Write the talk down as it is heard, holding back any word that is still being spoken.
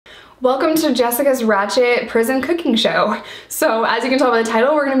Welcome to Jessica's Ratchet Prison Cooking Show. So as you can tell by the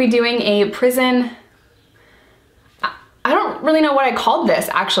title, we're gonna be doing a prison, I don't really know what I called this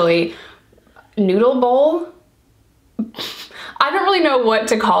actually. Noodle bowl? I don't really know what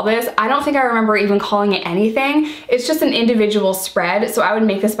to call this. I don't think I remember even calling it anything. It's just an individual spread, so I would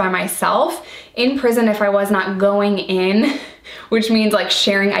make this by myself in prison if I was not going in, which means like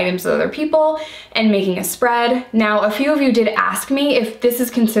sharing items with other people and making a spread. Now, a few of you did ask me if this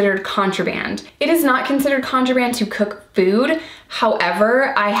is considered contraband. It is not considered contraband to cook food.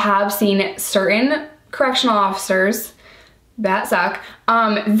 However, I have seen certain correctional officers that suck,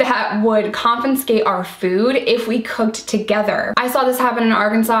 that would confiscate our food if we cooked together. I saw this happen in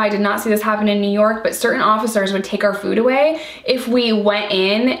Arkansas. I did not see this happen in New York, but certain officers would take our food away if we went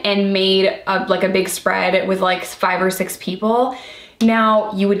in and made like a big spread with like 5 or 6 people.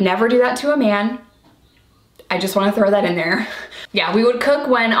 Now, you would never do that to a man. I just want to throw that in there. Yeah, we would cook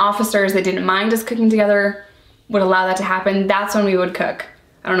when officers that didn't mind us cooking together would allow that to happen. That's when we would cook.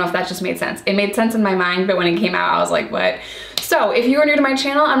 I don't know if that just made sense. It made sense in my mind, but when it came out, I was like, what? So if you are new to my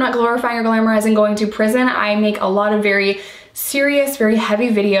channel, I'm not glorifying or glamorizing going to prison. I make a lot of very serious, very heavy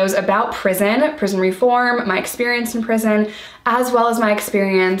videos about prison reform, my experience in prison, as well as my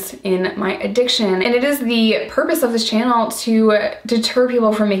experience in my addiction. And it is the purpose of this channel to deter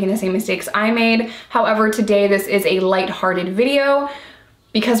people from making the same mistakes I made. However, today this is a lighthearted video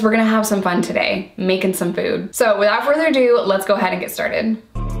because we're gonna have some fun today, making some food. So without further ado, let's go ahead and get started.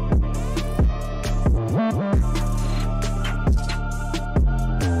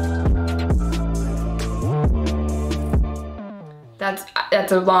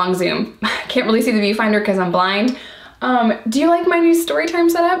 That's a long zoom. Can't really see the viewfinder because I'm blind. Do you like my new story time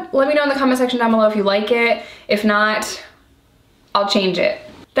setup? Let me know in the comment section down below if you like it. If not, I'll change it.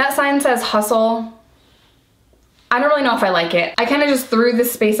 That sign says hustle. I don't really know if I like it. I kind of just threw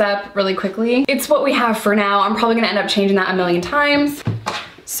this space up really quickly. It's what we have for now. I'm probably gonna end up changing that a million times.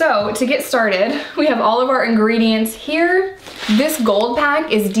 So to get started, we have all of our ingredients here. This gold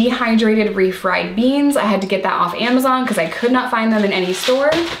pack is dehydrated refried beans. I had to get that off Amazon because I could not find them in any store.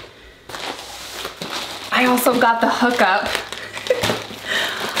 I also got the hookup.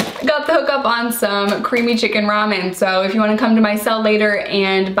 Got the hookup on some creamy chicken ramen. So if you want to come to my cell later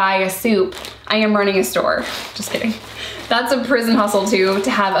and buy a soup, I am running a store. Just kidding. That's a prison hustle too,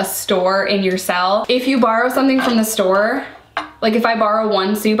 to have a store in your cell. If you borrow something from the store, like if I borrow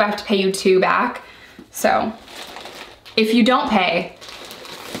 1 soup, I have to pay you 2 back. So if you don't pay,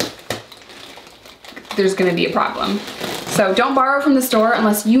 there's gonna be a problem. So don't borrow from the store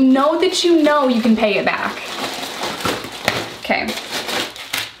unless you know that you know you can pay it back. Okay.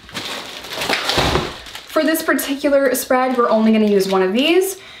 For this particular spread, we're only gonna use one of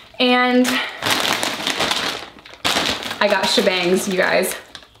these, and I got shebangs, you guys.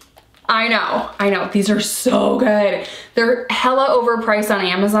 I know, these are so good. They're hella overpriced on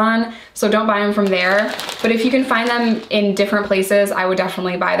Amazon, so don't buy them from there. But if you can find them in different places, I would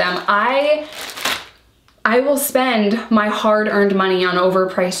definitely buy them. I will spend my hard-earned money on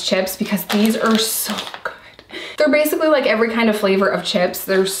overpriced chips because these are so good. They're basically like every kind of flavor of chips.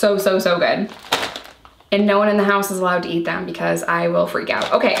 They're so good. And no one in the house is allowed to eat them because I will freak out.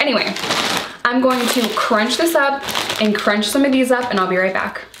 Okay, anyway, I'm going to crunch this up and crunch some of these up, and I'll be right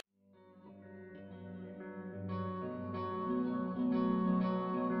back.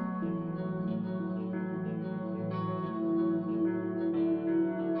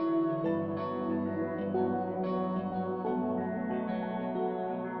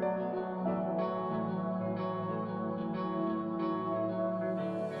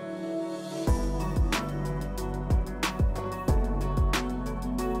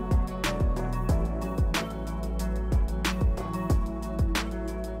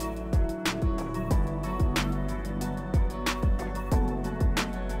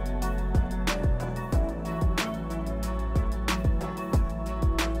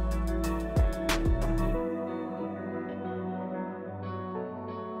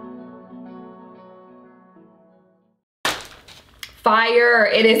 Fire,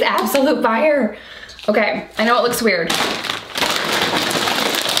 it is absolute fire. Okay, I know it looks weird.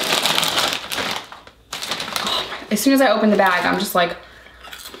 Oh, as soon as I open the bag, I'm just like,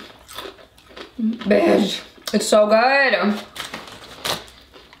 bitch, it's so good.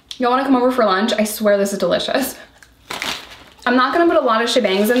 Y'all wanna come over for lunch? I swear this is delicious. I'm not gonna put a lot of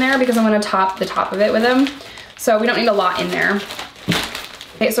shebangs in there because I'm gonna top the top of it with them. So we don't need a lot in there.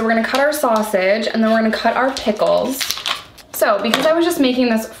 Okay, so we're gonna cut our sausage and then we're gonna cut our pickles. So because I was just making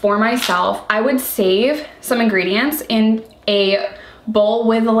this for myself, I would save some ingredients in a bowl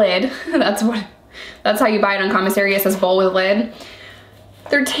with a lid. That's how you buy it on commissary. It says bowl with lid.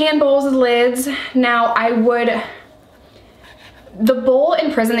 They're tan bowls with lids. Now the bowl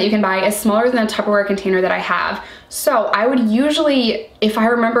in prison that you can buy is smaller than the Tupperware container that I have. So I would usually, if I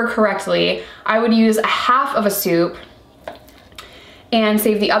remember correctly, I would use a half of a soup and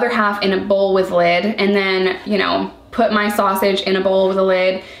save the other half in a bowl with lid, and then, you know, put my sausage in a bowl with a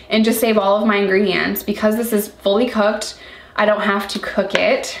lid and just save all of my ingredients. Because this is fully cooked, I don't have to cook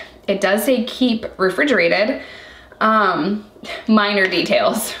it. It does say keep refrigerated. Minor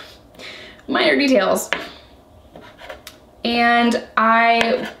details. Minor details. And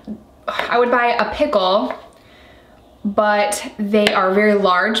I would buy a pickle, but they are very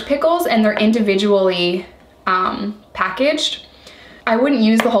large pickles and they're individually packaged. I wouldn't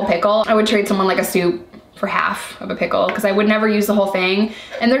use the whole pickle. I would trade someone like a soup for half of a pickle because I would never use the whole thing,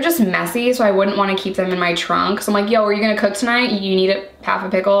 and they're just messy, so I wouldn't want to keep them in my trunk. So I'm like, yo, are you gonna cook tonight? You need half a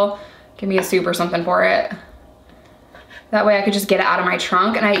pickle? Give me a soup or something for it. That way I could just get it out of my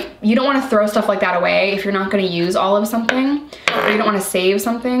trunk. And you don't want to throw stuff like that away if you're not going to use all of something, or you don't want to save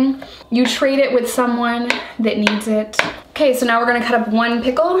something. You trade it with someone that needs it. Okay, so now we're going to cut up one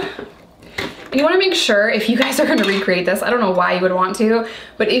pickle. And you want to make sure, if you guys are going to recreate this, I don't know why you would want to,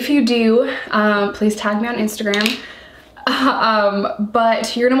 but if you do, please tag me on Instagram.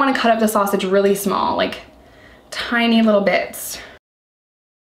 But you're going to want to cut up the sausage really small, like tiny little bits.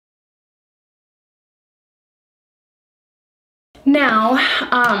 Now,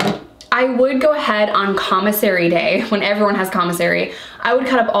 I would go ahead on commissary day, when everyone has commissary, I would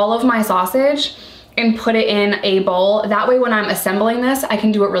cut up all of my sausage and put it in a bowl. That way when I'm assembling this, I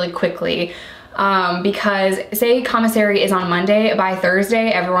can do it really quickly. Because say commissary is on Monday, by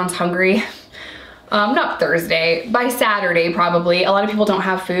Thursday, everyone's hungry. Not Thursday, by Saturday probably. A lot of people don't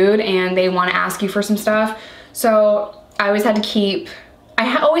have food and they want to ask you for some stuff. So I always had to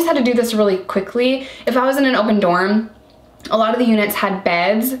always had to do this really quickly. If I was in an open dorm, a lot of the units had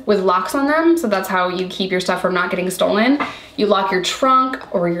beds with locks on them, so that's how you keep your stuff from not getting stolen. You lock your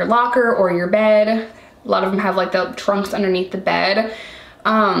trunk or your locker or your bed. A lot of them have like the trunks underneath the bed.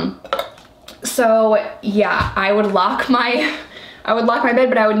 So yeah, I would lock my bed,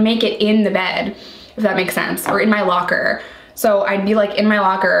 but I would make it in the bed, if that makes sense, or in my locker. So I'd be like in my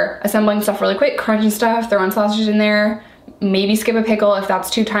locker, assembling stuff really quick, crunching stuff, throwing sausage in there, maybe skip a pickle if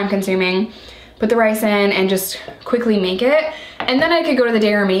that's too time consuming. Put the rice in and just quickly make it. And then I could go to the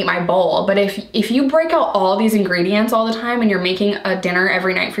day room and eat my bowl. But if you break out all these ingredients all the time and you're making a dinner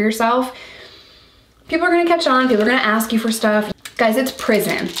every night for yourself, people are gonna catch on, people are gonna ask you for stuff. Guys, it's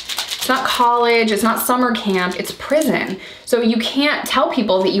prison. It's not college, it's not summer camp, it's prison. So you can't tell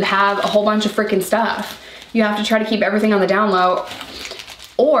people that you have a whole bunch of freaking stuff. You have to try to keep everything on the down low,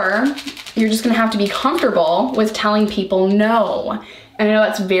 or you're just gonna have to be comfortable with telling people no. And I know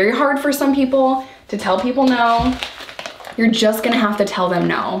that's very hard for some people to tell people no. You're just gonna have to tell them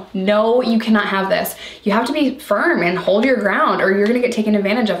no. No, you cannot have this. You have to be firm and hold your ground or you're gonna get taken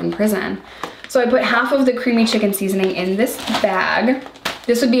advantage of in prison. So I put half of the creamy chicken seasoning in this bag.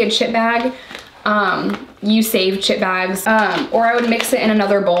 This would be a chip bag. You save chip bags. Or I would mix it in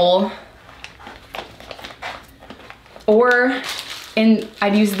another bowl. Or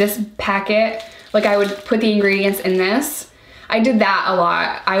I'd use this packet. Like I would put the ingredients in this. I did that a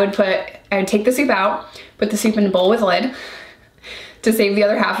lot. I would take the soup out, put the soup in a bowl with lid to save the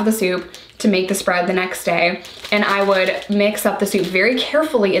other half of the soup to make the spread the next day. And I would mix up the soup very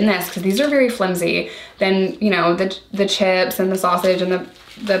carefully in this because these are very flimsy. Then, you know, the chips and the sausage and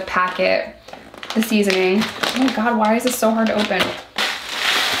the packet, the seasoning. Oh my God, why is this so hard to open?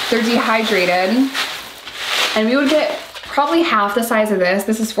 They're dehydrated. And we would get probably half the size of this.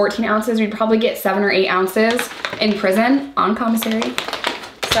 This is 14 ounces. We'd probably get 7 or 8 ounces in prison on commissary.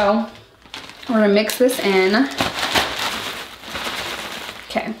 So we're gonna mix this in.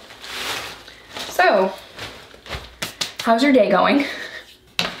 Okay. So, how's your day going?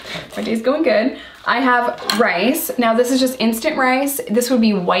 My day's going good. I have rice. Now this is just instant rice. This would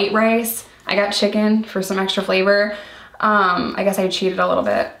be white rice. I got chicken for some extra flavor. I guess I cheated a little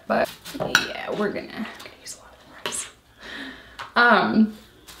bit, but yeah, we're gonna use a lot of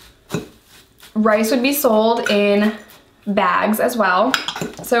rice. Rice would be sold in bags as well.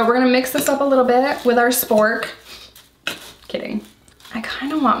 So we're gonna mix this up a little bit with our spork. Kidding. I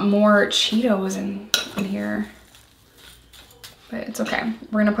kind of want more Cheetos in here, but it's okay.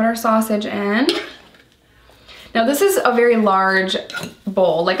 We're gonna put our sausage in. Now this is a very large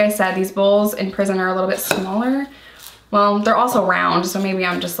bowl. Like I said, these bowls in prison are a little bit smaller. Well, they're also round, so maybe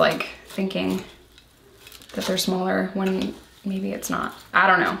I'm just like thinking that they're smaller when maybe it's not. I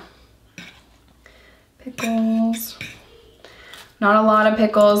don't know. Pickles. Not a lot of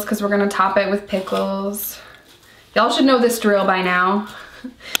pickles because we're gonna top it with pickles. Y'all should know this drill by now.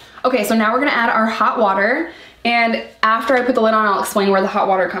 Okay, so now we're gonna add our hot water, and after I put the lid on, I'll explain where the hot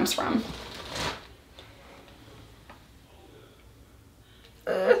water comes from.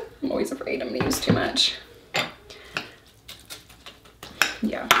 I'm always afraid I'm gonna use too much.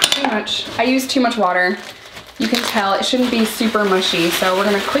 Yeah, too much. I use too much water. You can tell it shouldn't be super mushy, so we're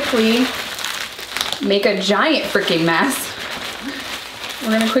gonna quickly make a giant freaking mess.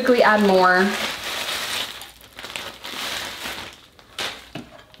 We're gonna quickly add more.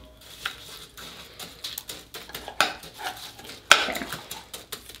 Okay.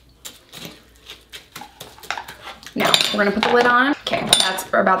 Now, we're gonna put the lid on. Okay, that's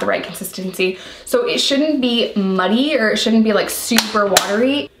about the right consistency. So it shouldn't be muddy, or it shouldn't be like super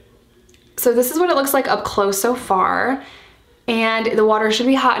watery. So this is what it looks like up close so far. And the water should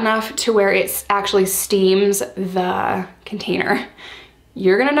be hot enough to where it actually steams the container.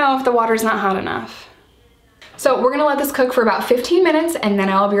 You're gonna know if the water's not hot enough. So we're gonna let this cook for about 15 minutes and then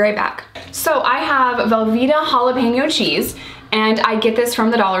I'll be right back. So I have Velveeta jalapeno cheese, and I get this from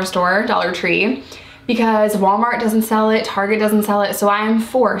the dollar store, Dollar Tree, because Walmart doesn't sell it, Target doesn't sell it, so I am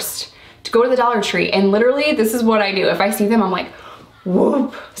forced to go to the Dollar Tree, and literally this is what I do. If I see them, I'm like,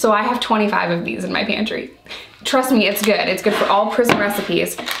 whoop. So I have 25 of these in my pantry. Trust me, it's good. It's good for all prison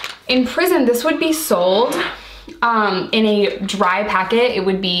recipes. In prison, this would be sold in a dry packet. It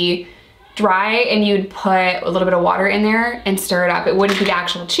would be dry, and you'd put a little bit of water in there and stir it up. It wouldn't be the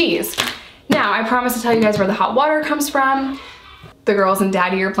actual cheese. Now, I promise to tell you guys where the hot water comes from. The girls and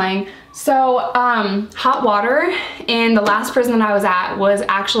daddy are playing. So hot water in the last prison that I was at was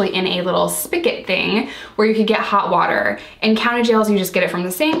actually in a little spigot thing where you could get hot water. In county jails, you just get it from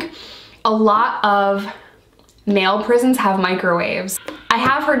the sink. A lot of male prisons have microwaves. I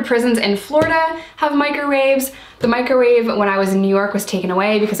have heard prisons in Florida have microwaves. The microwave when I was in New York was taken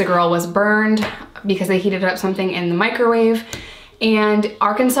away because a girl was burned because they heated up something in the microwave. And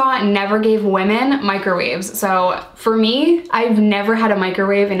Arkansas never gave women microwaves. So for me, I've never had a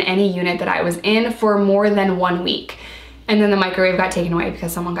microwave in any unit that I was in for more than 1 week. And then the microwave got taken away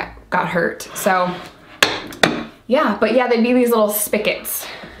because someone got hurt. So yeah, but yeah, they'd be these little spigots.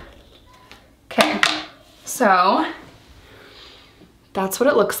 Okay, so that's what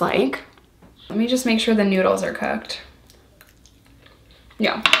it looks like. Let me just make sure the noodles are cooked.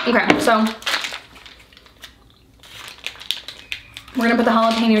 Yeah, okay, so we're gonna put the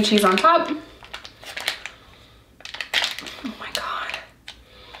jalapeno cheese on top. Oh my God.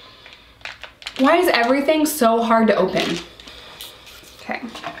 Why is everything so hard to open? Okay.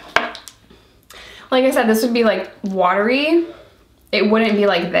 Like I said, this would be like watery. It wouldn't be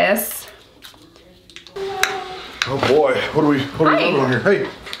like this. Oh boy, what are we doing on here? Hey.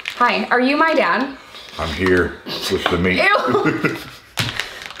 Hi, are you my dad? I'm here with the meat. Ew.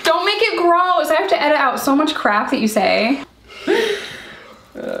 Don't make it gross. I have to edit out so much crap that you say.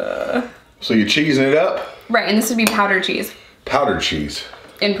 So you're cheesing it up? Right, and this would be powdered cheese. Powdered cheese.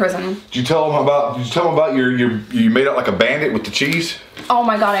 In prison. Did you tell them about you made out like a bandit with the cheese? Oh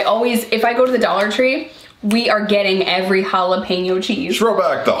my God, I always, if I go to the Dollar Tree, we are getting every jalapeno cheese. Throw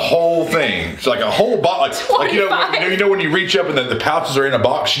back the whole thing. It's like a whole box. Like you know when you reach up and the pouches are in a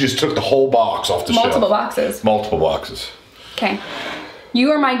box, she just took the whole box off the shelf. Multiple boxes. Multiple boxes. Okay.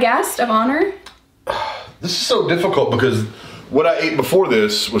 You are my guest of honor. This is so difficult because what I ate before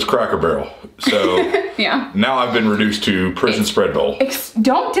this was Cracker Barrel. So yeah. Now I've been reduced to prison spread bowl.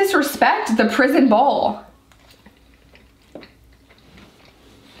 Don't disrespect the prison bowl.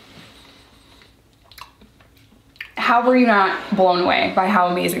 How were you not blown away by how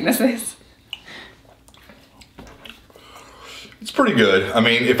amazing this is? It's pretty good. I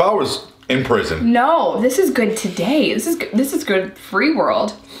mean, if I was in prison. No, this is good today. This is good free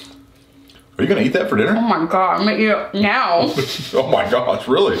world. Are you gonna eat that for dinner? Oh my God, I'm gonna eat it now. Oh my gosh,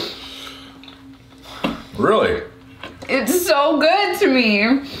 really? Really? It's so good to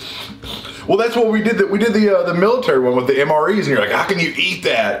me. Well, that's what we did. We did the military one with the MREs, and you're like, how can you eat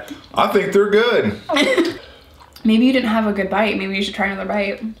that? I think they're good. Maybe you didn't have a good bite. Maybe you should try another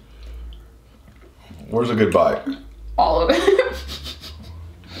bite. Where's a good bite? All of it.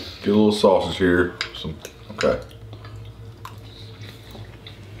 Get a little sausage here. Okay.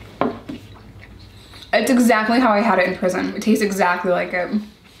 It's exactly how I had it in prison. It tastes exactly like it.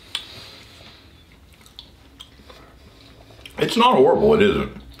 It's not horrible, it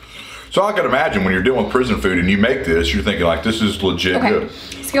isn't. So I can imagine when you're dealing with prison food and you make this, you're thinking like, this is legit good.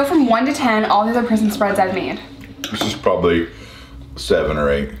 Scale from 1 to 10, all the other prison spreads I've made. This is probably 7 or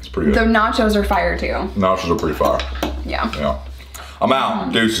 8. It's pretty good. The nachos are fire too. Nachos are pretty fire. Yeah. Yeah. I'm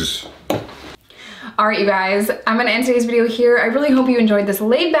out. Deuces. All right, you guys, I'm gonna end today's video here. I really hope you enjoyed this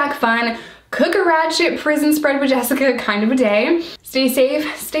laid back, fun cook a ratchet prison spread with Jessica kind of a day. Stay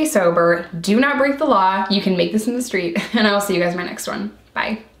safe, stay sober, do not break the law. You can make this in the street, and I will see you guys in my next one.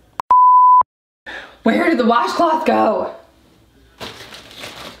 Bye. Where did the washcloth go?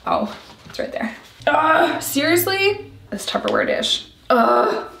 Oh, it's right there. Seriously? This Tupperware dish.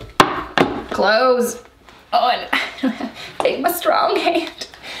 Close. Oh, and I don't have, take my strong hand.